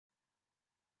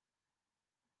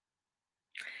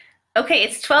Okay,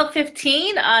 it's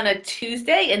 12:15 on a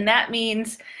Tuesday, and that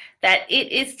means that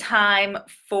it is time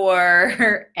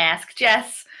for Ask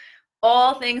Jess,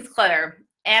 all things clutter.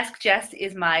 Ask Jess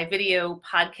is my video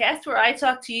podcast where I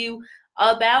talk to you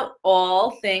about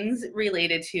all things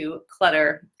related to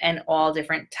clutter and all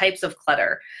different types of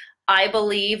clutter. I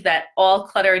believe that all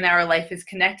clutter in our life is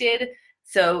connected.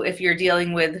 So if you're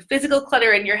dealing with physical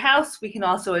clutter in your house, we can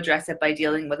also address it by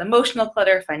dealing with emotional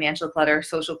clutter, financial clutter,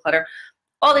 social clutter,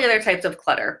 all the other types of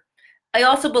clutter. I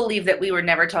also believe that we were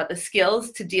never taught the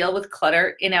skills to deal with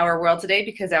clutter in our world today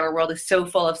because our world is so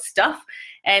full of stuff.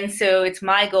 And so it's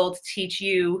my goal to teach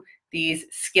you these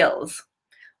skills.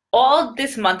 All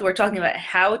this month, we're talking about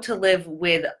how to live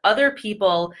with other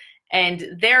people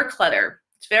and their clutter.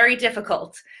 It's very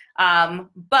difficult.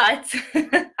 But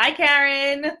hi,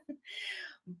 Karen.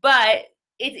 But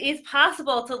it is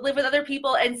possible to live with other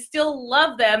people and still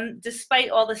love them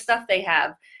despite all the stuff they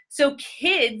have. So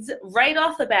kids right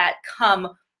off the bat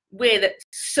come with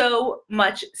so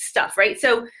much stuff, right?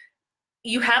 So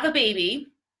you have a baby,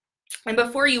 and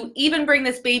before you even bring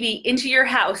this baby into your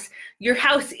house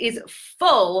is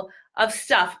full of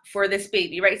stuff for this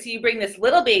baby, right? So you bring this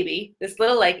little baby, this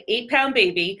little like 8-pound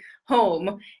baby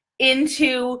home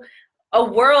into a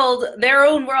world, their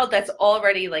own world that's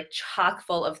already like chock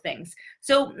full of things.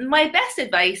 So my best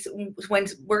advice when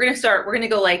we're going to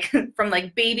go like from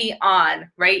like baby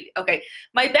on, right? Okay.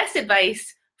 My best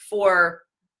advice for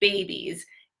babies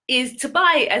is to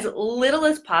buy as little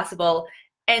as possible.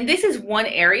 And this is one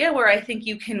area where I think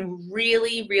you can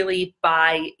really, really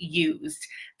buy used.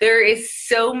 There is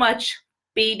so much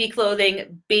baby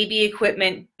clothing, baby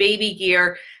equipment, baby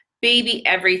gear, baby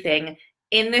everything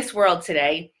in this world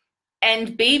today.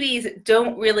 And babies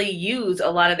don't really use a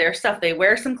lot of their stuff. They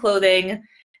wear some clothing,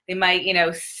 they might,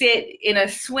 sit in a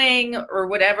swing or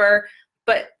whatever,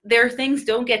 but their things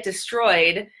don't get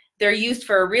destroyed. They're used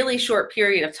for a really short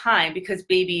period of time because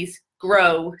babies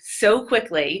grow so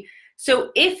quickly.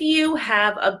 So if you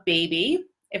have a baby,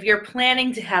 if you're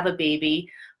planning to have a baby,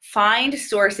 find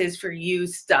sources for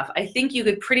used stuff. I think you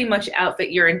could pretty much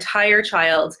outfit your entire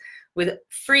child with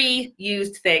free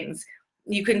used things.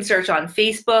 You can search on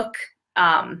Facebook.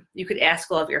 You could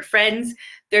ask all of your friends.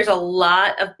 There's a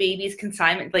lot of babies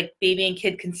consignment, like baby and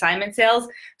kid consignment sales.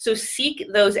 So seek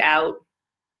those out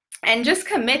and just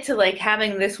commit to like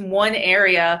having this one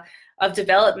area of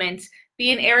development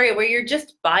be an area where you're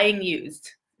just buying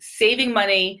used, saving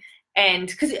money.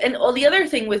 And all the other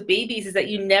thing with babies is that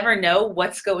you never know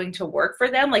what's going to work for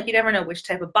them. Like you never know which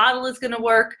type of bottle is going to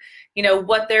work,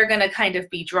 what they're going to kind of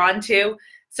be drawn to.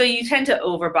 So you tend to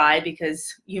overbuy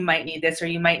because you might need this or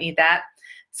you might need that.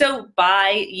 So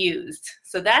buy used.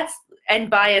 And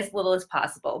buy as little as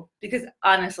possible because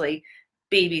honestly,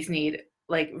 babies need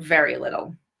like very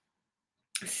little.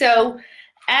 So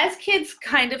as kids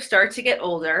kind of start to get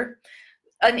older,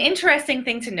 an interesting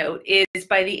thing to note is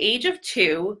by the age of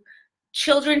 2,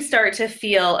 children start to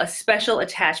feel a special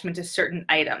attachment to certain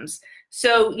items.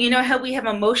 So you know how we have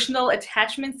emotional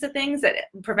attachments to things that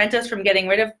prevent us from getting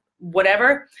rid of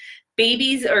whatever?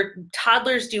 Babies or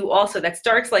toddlers do also. That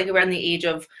starts like around the age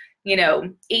of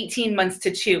 18 months to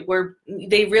 2, where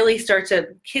they really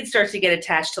kids start to get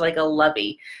attached to like a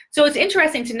lovey. So it's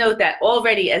interesting to note that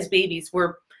already as babies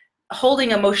we're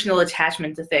holding emotional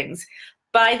attachment to things.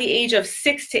 By the age of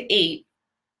 6 to 8,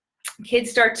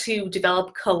 kids start to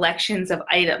develop collections of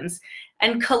items,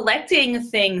 and collecting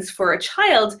things for a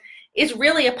child is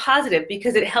really a positive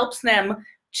because it helps them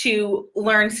to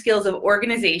learn skills of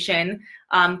organization,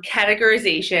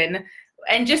 categorization,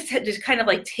 and just kind of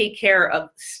like take care of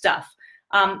stuff.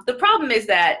 The problem is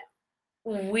that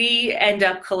we end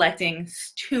up collecting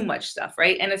too much stuff,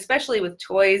 right? And especially with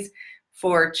toys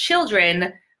for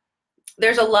children,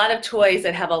 there's a lot of toys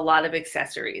that have a lot of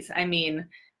accessories. I mean,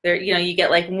 you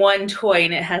get like one toy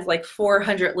and it has like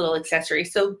 400 little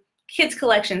accessories. So kids'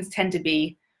 collections tend to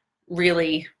be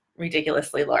really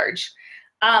ridiculously large.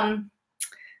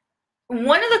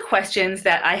 One of the questions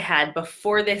that I had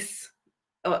before this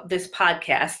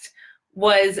podcast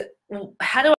was,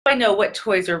 how do I know what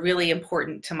toys are really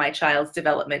important to my child's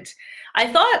development? I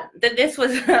thought that this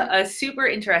was a super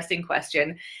interesting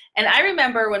question. And I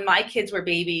remember when my kids were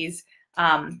babies,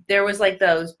 there was like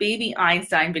those baby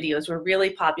Einstein videos were really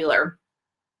popular.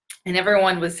 And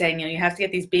everyone was saying, you have to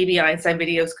get these baby Einstein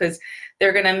videos because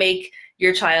they're going to make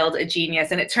your child a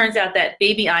genius. And it turns out that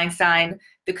baby Einstein,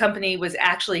 the company, was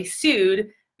actually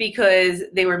sued because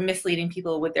they were misleading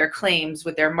people with their claims,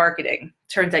 with their marketing.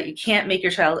 Turns out you can't make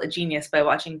your child a genius by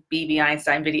watching baby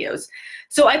Einstein videos.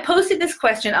 So I posted this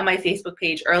question on my Facebook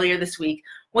page earlier this week.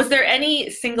 Was there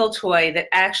any single toy that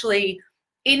actually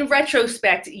in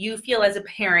retrospect, you feel as a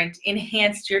parent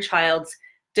enhanced your child's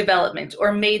development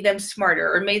or made them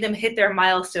smarter or made them hit their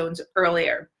milestones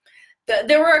earlier.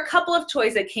 There were a couple of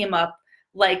toys that came up,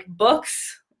 like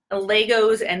books,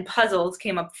 Legos, and puzzles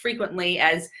came up frequently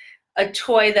as a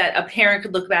toy that a parent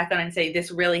could look back on and say,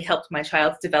 this really helped my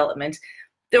child's development.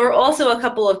 There were also a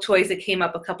couple of toys that came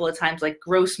up a couple of times, like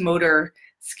gross motor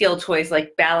skill toys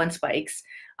like balance bikes,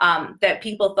 that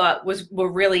people thought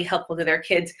were really helpful to their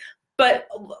kids. But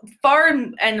far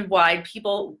and wide,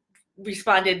 people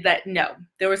responded that no,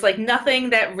 there was like nothing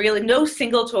that really, no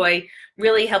single toy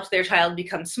really helps their child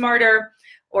become smarter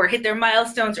or hit their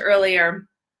milestones earlier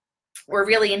or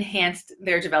really enhanced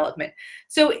their development.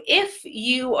 So if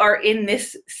you are in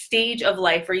this stage of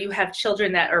life where you have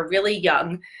children that are really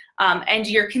young, and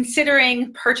you're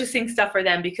considering purchasing stuff for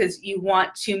them because you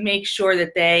want to make sure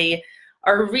that they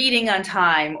are reading on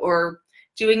time or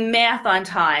doing math on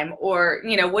time or,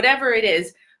 you know, whatever it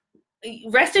is,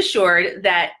 rest assured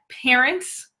that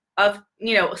parents of,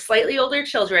 you know, slightly older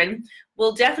children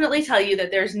will definitely tell you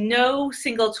that there's no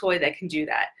single toy that can do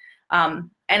that.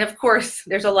 And of course,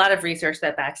 there's a lot of research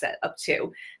that backs that up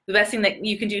too. The best thing that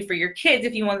you can do for your kids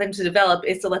if you want them to develop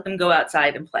is to let them go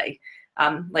outside and play.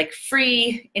 Like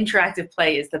free interactive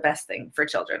play is the best thing for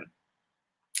children.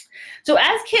 So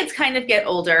as kids kind of get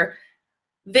older,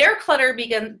 their clutter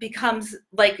becomes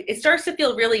like, it starts to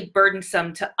feel really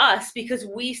burdensome to us because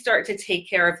we start to take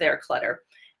care of their clutter.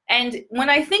 And when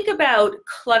I think about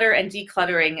clutter and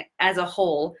decluttering as a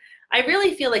whole, I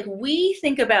really feel like we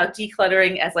think about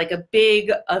decluttering as like a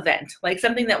big event, like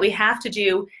something that we have to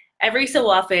do every so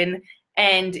often,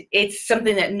 and it's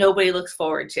something that nobody looks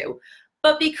forward to.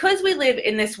 But because we live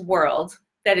in this world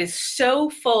that is so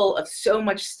full of so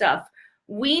much stuff,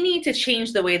 we need to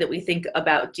change the way that we think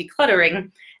about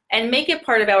decluttering and make it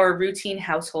part of our routine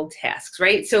household tasks,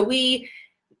 right? So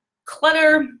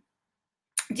decluttering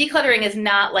is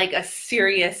not like a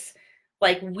serious,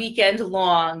 like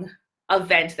weekend-long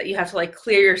event that you have to like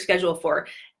clear your schedule for.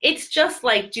 It's just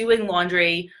like doing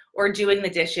laundry or doing the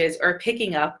dishes or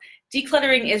picking up.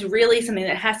 Decluttering is really something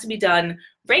that has to be done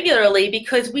regularly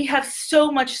because we have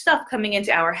so much stuff coming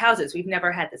into our houses. We've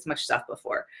never had this much stuff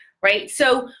before, right?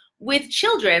 So with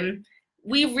children,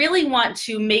 we really want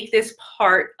to make this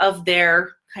part of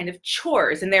their kind of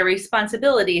chores and their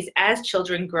responsibilities as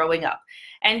children growing up.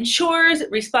 And chores,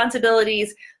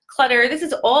 responsibilities, clutter, this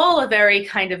is all a very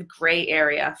kind of gray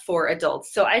area for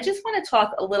adults. So I just want to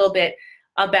talk a little bit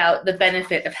about the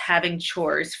benefit of having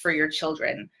chores for your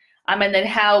children, and then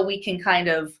how we can kind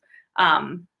of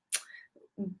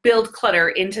build clutter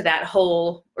into that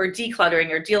whole, or decluttering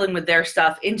or dealing with their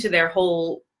stuff into their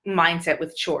whole mindset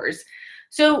with chores.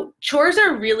 So chores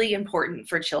are really important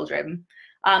for children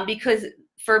because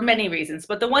for many reasons,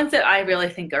 but the ones that I really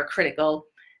think are critical,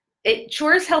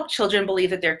 chores help children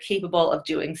believe that they're capable of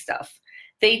doing stuff.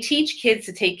 They teach kids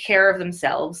to take care of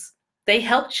themselves. They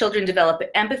help children develop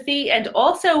empathy, and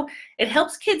also it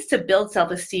helps kids to build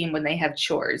self-esteem when they have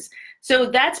chores. So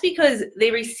that's because they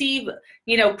receive,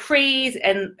 you know, praise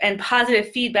and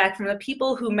positive feedback from the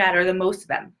people who matter the most to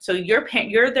them. So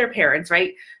you're their parents,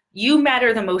 right? You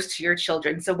matter the most to your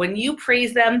children. So when you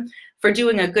praise them for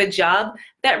doing a good job,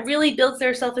 that really builds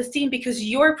their self-esteem because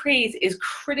your praise is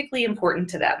critically important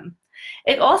to them.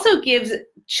 It also gives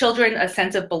children a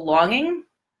sense of belonging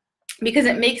because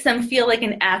it makes them feel like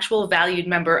an actual valued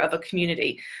member of a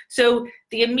community. So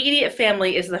the immediate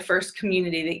family is the first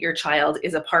community that your child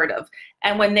is a part of.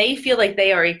 And when they feel like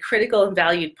they are a critical and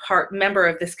valued member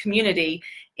of this community,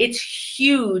 it's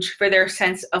huge for their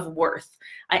sense of worth.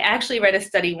 I actually read a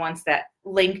study once that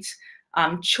linked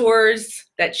chores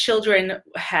that children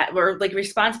had, or like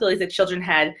responsibilities that children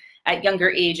had at younger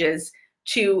ages,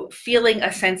 to feeling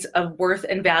a sense of worth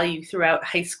and value throughout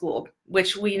high school,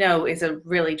 which we know is a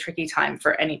really tricky time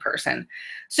for any person.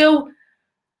 So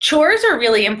chores are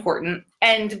really important,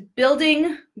 and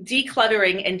building,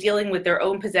 decluttering, and dealing with their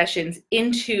own possessions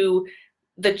into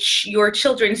your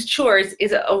children's chores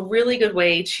is a really good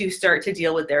way to start to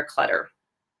deal with their clutter.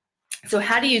 So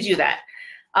how do you do that?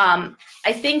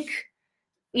 I think,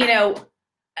 you know,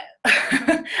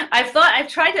 I've thought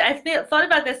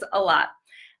about this a lot.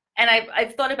 And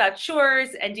I've thought about chores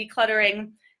and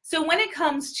decluttering. So when it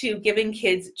comes to giving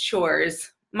kids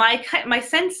chores, my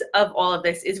sense of all of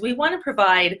this is we want to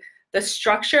provide the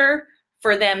structure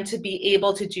for them to be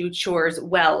able to do chores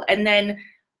well. And then,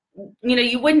 you know,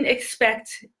 you wouldn't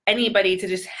expect anybody to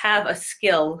just have a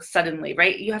skill suddenly,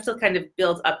 right? You have to kind of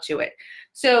build up to it.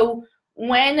 So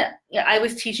when I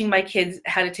was teaching my kids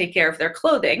how to take care of their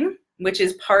clothing, which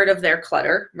is part of their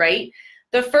clutter, right?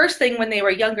 the first thing when they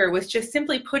were younger was just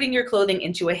simply putting your clothing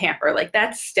into a hamper. Like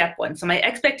that's step one. So my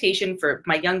expectation for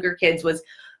my younger kids was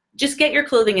just get your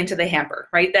clothing into the hamper,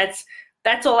 right?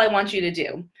 That's all I want you to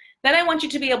do. Then I want you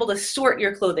to be able to sort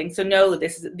your clothing. So no,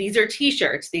 these are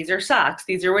t-shirts, these are socks,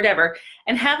 these are whatever,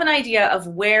 and have an idea of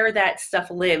where that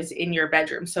stuff lives in your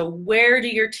bedroom. So where do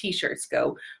your t-shirts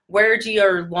go? Where do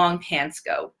your long pants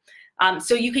go?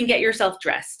 So you can get yourself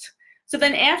dressed. So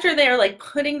then after they're like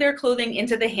putting their clothing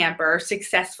into the hamper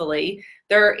successfully,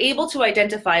 they're able to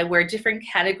identify where different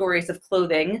categories of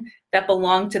clothing that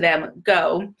belong to them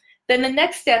go. Then the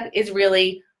next step is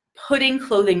really putting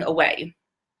clothing away.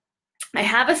 I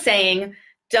have a saying,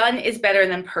 done is better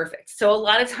than perfect. So a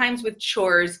lot of times with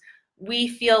chores, we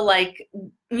feel like,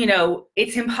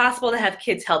 it's impossible to have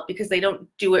kids help because they don't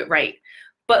do it right.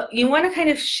 But you want to kind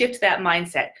of shift that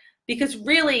mindset, because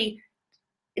really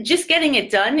just getting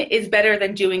it done is better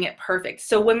than doing it perfect.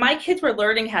 So when my kids were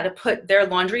learning how to put their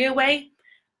laundry away,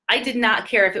 I did not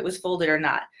care if it was folded or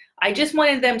not. I just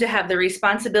wanted them to have the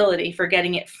responsibility for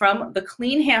getting it from the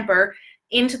clean hamper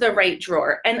into the right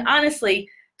drawer. And honestly,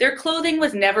 their clothing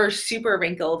was never super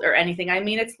wrinkled or anything. I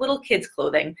mean, it's little kids'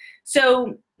 clothing.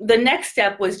 So the next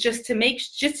step was just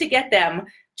to get them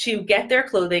to get their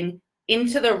clothing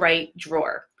into the right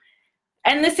drawer.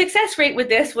 And the success rate with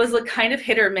this was like kind of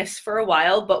hit or miss for a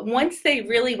while, but once they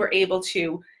really were able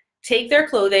to take their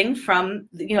clothing from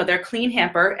their clean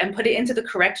hamper and put it into the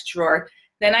correct drawer,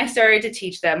 then I started to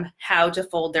teach them how to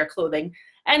fold their clothing.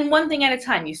 And one thing at a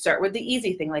time. You start with the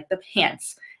easy thing, like the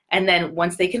pants. And then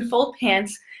once they can fold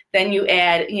pants, then you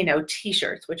add,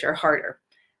 t-shirts, which are harder.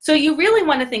 So you really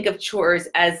want to think of chores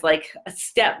as like a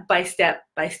step by step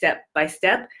by step by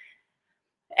step,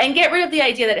 and get rid of the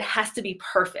idea that it has to be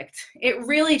perfect. It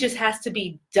really just has to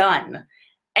be done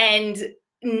and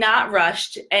not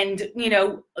rushed, and,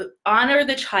 honor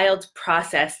the child's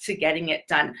process to getting it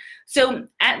done. So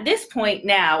at this point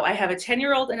now, I have a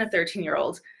 10-year-old and a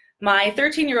 13-year-old. My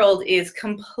 13-year-old is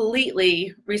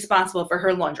completely responsible for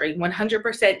her laundry.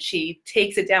 100%. She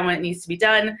takes it down when it needs to be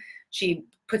done. She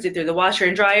puts it through the washer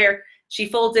and dryer. She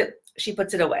folds it. She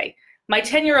puts it away. My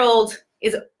 10-year-old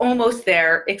is almost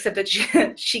there, except that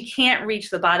she can't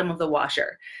reach the bottom of the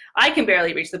washer. I can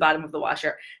barely reach the bottom of the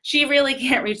washer. She really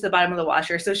can't reach the bottom of the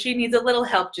washer, so she needs a little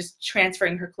help just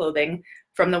transferring her clothing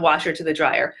from the washer to the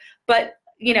dryer. But,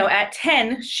 at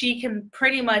 10, she can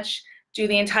pretty much do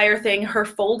the entire thing. Her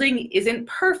folding isn't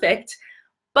perfect,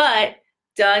 but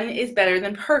done is better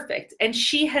than perfect. And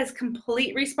she has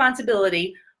complete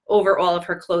responsibility over all of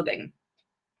her clothing.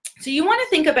 So you want to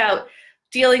think about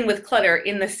dealing with clutter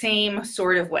in the same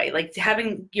sort of way, like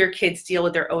having your kids deal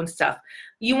with their own stuff.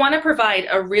 You want to provide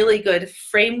a really good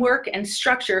framework and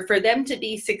structure for them to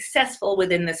be successful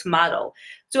within this model.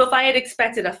 So if I had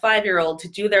expected a 5-year-old to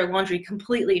do their laundry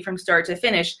completely from start to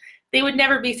finish, they would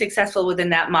never be successful within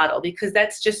that model, because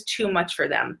that's just too much for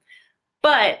them.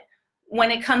 But when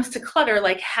it comes to clutter,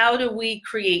 like how do we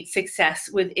create success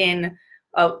within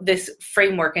this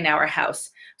framework in our house?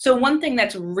 So one thing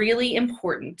that's really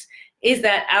important is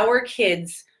that our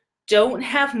kids don't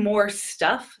have more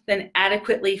stuff than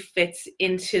comfortably fits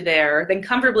into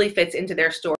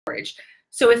their storage.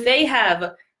 So if they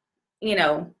have,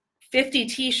 50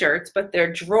 t-shirts, but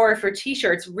their drawer for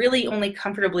t-shirts really only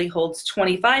comfortably holds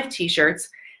 25 t-shirts,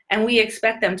 and we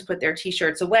expect them to put their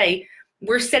t-shirts away,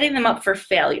 we're setting them up for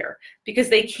failure, because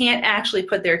they can't actually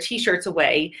put their t-shirts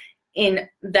away in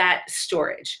that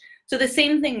storage. So the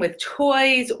same thing with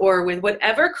toys or with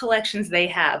whatever collections they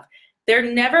have.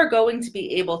 They're never going to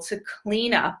be able to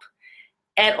clean up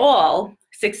at all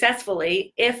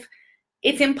successfully if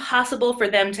it's impossible for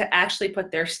them to actually put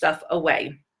their stuff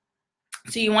away.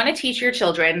 So you want to teach your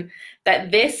children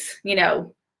that this,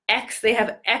 they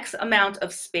have X amount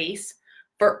of space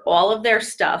for all of their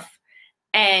stuff.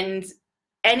 And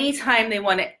anytime they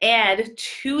want to add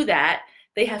to that,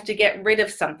 they have to get rid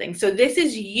of something. So this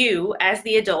is you as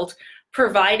the adult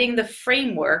providing the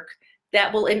framework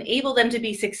that will enable them to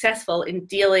be successful in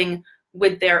dealing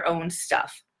with their own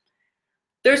stuff.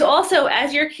 There's also,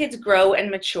 as your kids grow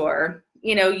and mature,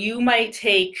 you might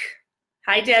take,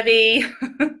 hi Debbie,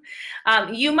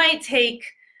 you might take,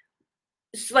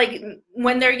 like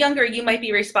when they're younger, you might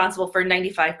be responsible for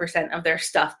 95% of their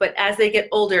stuff, but as they get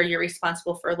older, you're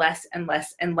responsible for less and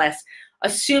less and less,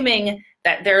 assuming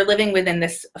that they're living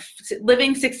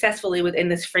successfully within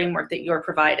this framework that you're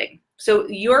providing. So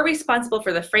you're responsible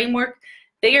for the framework.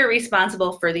 They are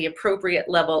responsible for the appropriate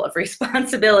level of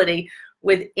responsibility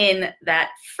within that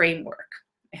framework.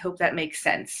 I hope that makes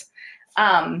sense.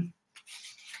 I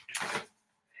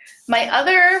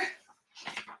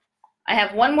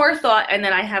have one more thought, and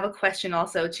then I have a question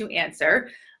also to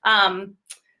answer.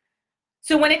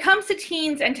 So when it comes to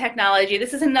teens and technology,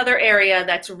 this is another area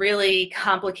that's really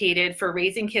complicated for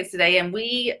raising kids today. And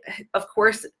we, of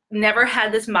course, never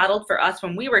had this modeled for us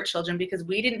when we were children because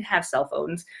we didn't have cell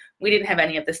phones. We didn't have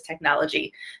any of this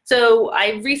technology. So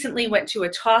I recently went to a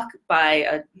talk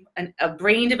by a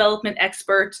brain development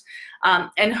expert,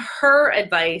 and her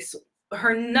advice,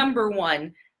 her number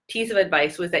one piece of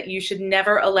advice was that you should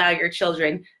never allow your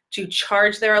children to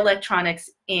charge their electronics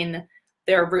in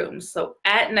their rooms. So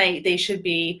at night they should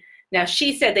be, now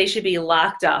she said they should be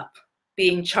locked up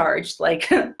being charged,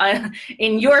 like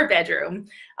in your bedroom.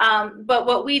 But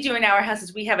what we do in our house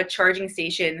is we have a charging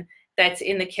station that's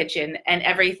in the kitchen, and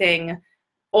everything,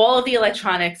 all of the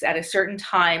electronics at a certain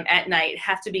time at night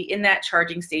have to be in that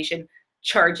charging station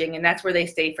charging, and that's where they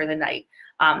stay for the night.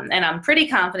 And I'm pretty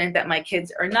confident that my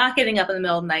kids are not getting up in the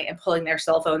middle of the night and pulling their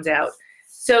cell phones out.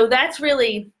 So that's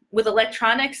really, with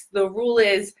electronics, the rule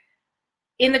is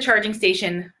in the charging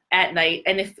station at night.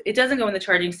 And if it doesn't go in the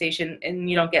charging station and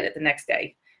you don't get it the next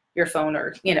day, your phone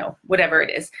or, whatever it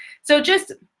is. So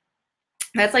just,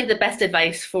 that's like the best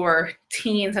advice for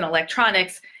teens and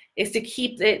electronics, is to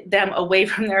keep them away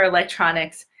from their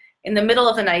electronics in the middle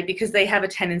of the night, because they have a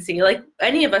tendency, like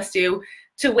any of us do,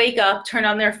 to wake up, turn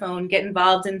on their phone, get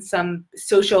involved in some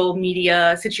social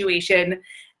media situation,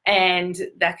 and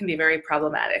that can be very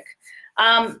problematic.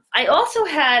 I also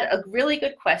had a really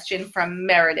good question from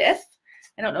Meredith.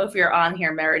 I don't know if you're on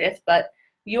here, Meredith, but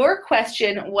your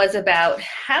question was about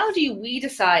how do we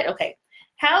decide,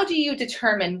 how do you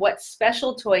determine what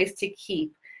special toys to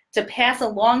keep to pass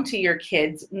along to your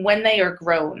kids when they are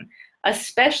grown,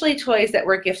 especially toys that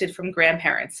were gifted from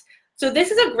grandparents? So this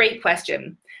is a great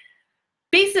question.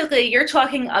 Basically, you're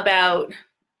talking about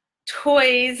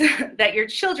toys that your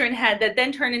children had that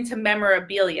then turn into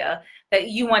memorabilia that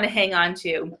you want to hang on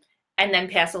to and then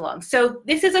pass along. So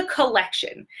this is a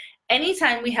collection.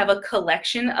 Anytime we have a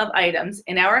collection of items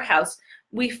in our house,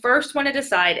 we first want to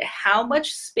decide how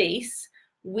much space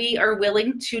we are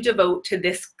willing to devote to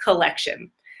this collection.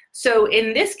 So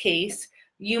in this case,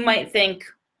 you might think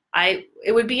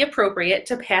it would be appropriate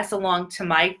to pass along to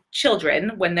my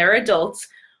children when they're adults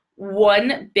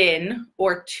one bin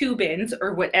or two bins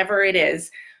or whatever it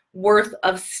is worth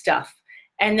of stuff.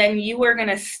 And then you are going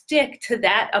to stick to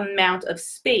that amount of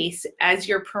space as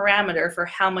your parameter for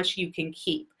how much you can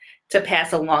keep to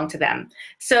pass along to them.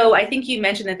 So I think you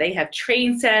mentioned that they have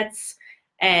train sets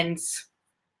and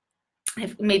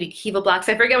maybe Kiva blocks.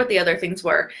 I forget what the other things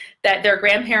were that their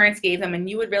grandparents gave them, and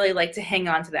you would really like to hang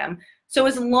on to them. So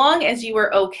as long as you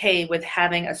are okay with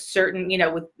having a certain,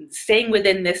 with staying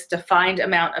within this defined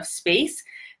amount of space,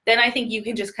 then I think you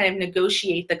can just kind of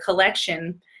negotiate the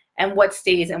collection and what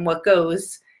stays and what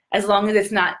goes, as long as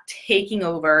it's not taking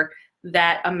over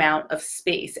that amount of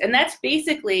space. And that's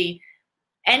basically,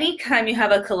 anytime you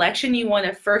have a collection, you want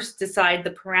to first decide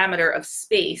the parameter of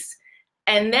space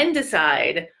and then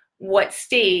decide what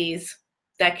stays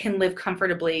that can live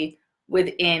comfortably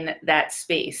within that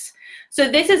space. So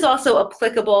this is also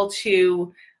applicable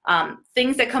to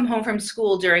things that come home from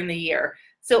school during the year.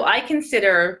 So I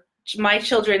consider my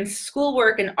children's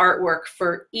schoolwork and artwork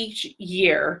for each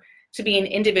year to be an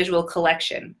individual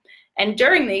collection. And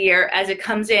during the year, as it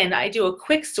comes in, I do a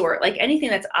quick sort. Like anything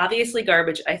that's obviously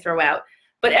garbage, I throw out.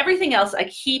 But everything else I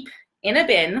keep in a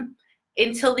bin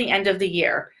until the end of the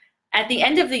year. At the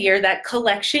end of the year, that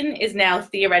collection is now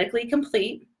theoretically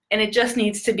complete, and it just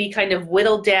needs to be kind of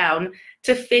whittled down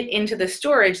to fit into the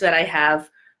storage that I have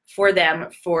for them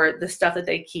for the stuff that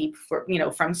they keep for,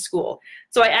 from school.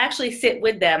 So I actually sit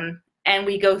with them and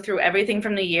we go through everything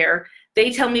from the year.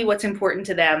 They tell me what's important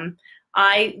to them.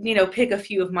 I, pick a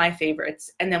few of my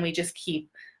favorites, and then we just keep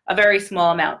a very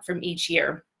small amount from each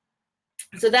year.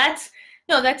 So that's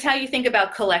how you think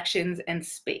about collections and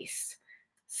space.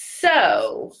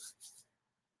 So,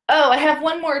 I have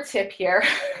one more tip here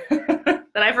that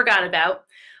I forgot about.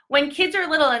 When kids are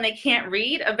little and they can't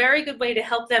read, a very good way to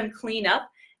help them clean up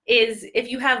is, if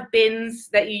you have bins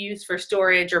that you use for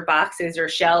storage or boxes or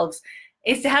shelves,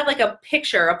 is to have like a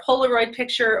picture, a Polaroid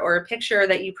picture or a picture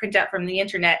that you print out from the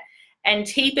internet, and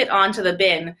tape it onto the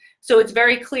bin so it's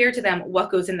very clear to them what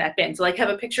goes in that bin. So like have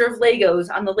a picture of Legos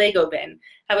on the Lego bin,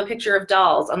 have a picture of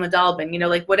dolls on the doll bin,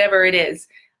 like whatever it is.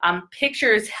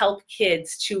 Pictures help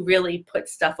kids to really put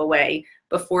stuff away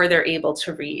before they're able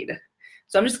to read.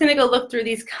 So I'm just going to go look through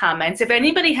these comments. If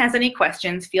anybody has any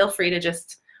questions, feel free to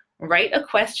just write a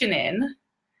question in.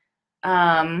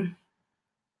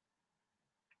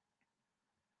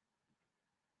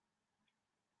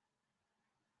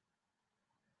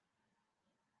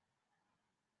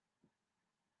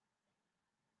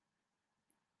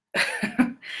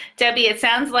 Debbie, it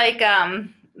sounds like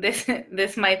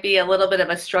this might be a little bit of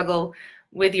a struggle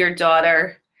with your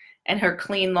daughter and her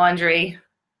clean laundry.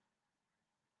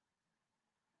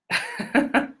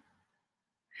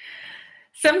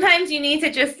 Sometimes you need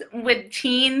to just, with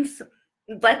teens,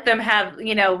 let them have,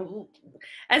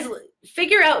 as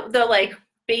figure out the like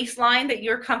baseline that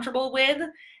you're comfortable with.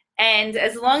 And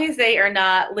as long as they are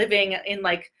not living in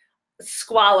like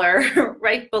squalor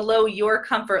right below your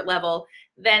comfort level,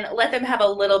 then let them have a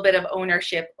little bit of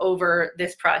ownership over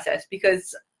this process.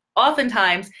 Because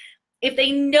oftentimes, if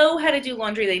they know how to do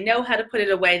laundry, they know how to put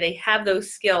it away, they have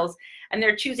those skills, and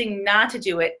they're choosing not to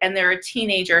do it, and they're a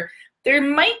teenager, there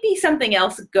might be something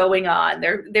else going on.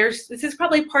 This is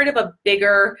probably part of a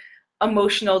bigger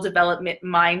emotional development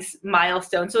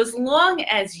milestone. So as long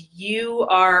as you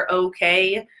are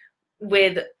okay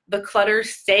with the clutter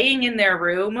staying in their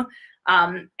room,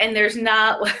 and there's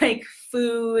not like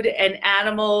food and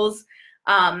animals,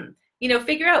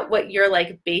 figure out what your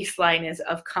like baseline is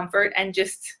of comfort and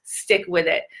just stick with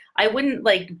it. I wouldn't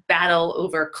like battle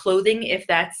over clothing if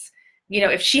that's,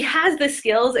 if she has the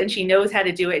skills and she knows how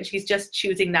to do it and she's just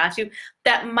choosing not to,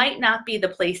 that might not be the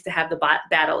place to have the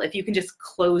battle. If you can just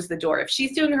close the door. If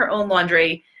she's doing her own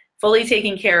laundry, fully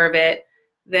taking care of it,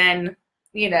 then,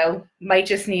 might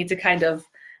just need to kind of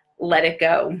let it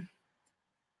go.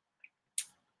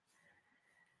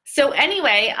 So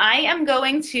anyway, I am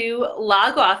going to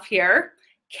log off here.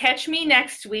 Catch me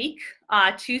next week,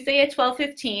 Tuesday at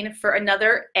 12:15 for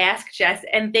another Ask Jess.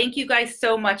 And thank you guys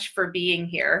so much for being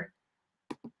here.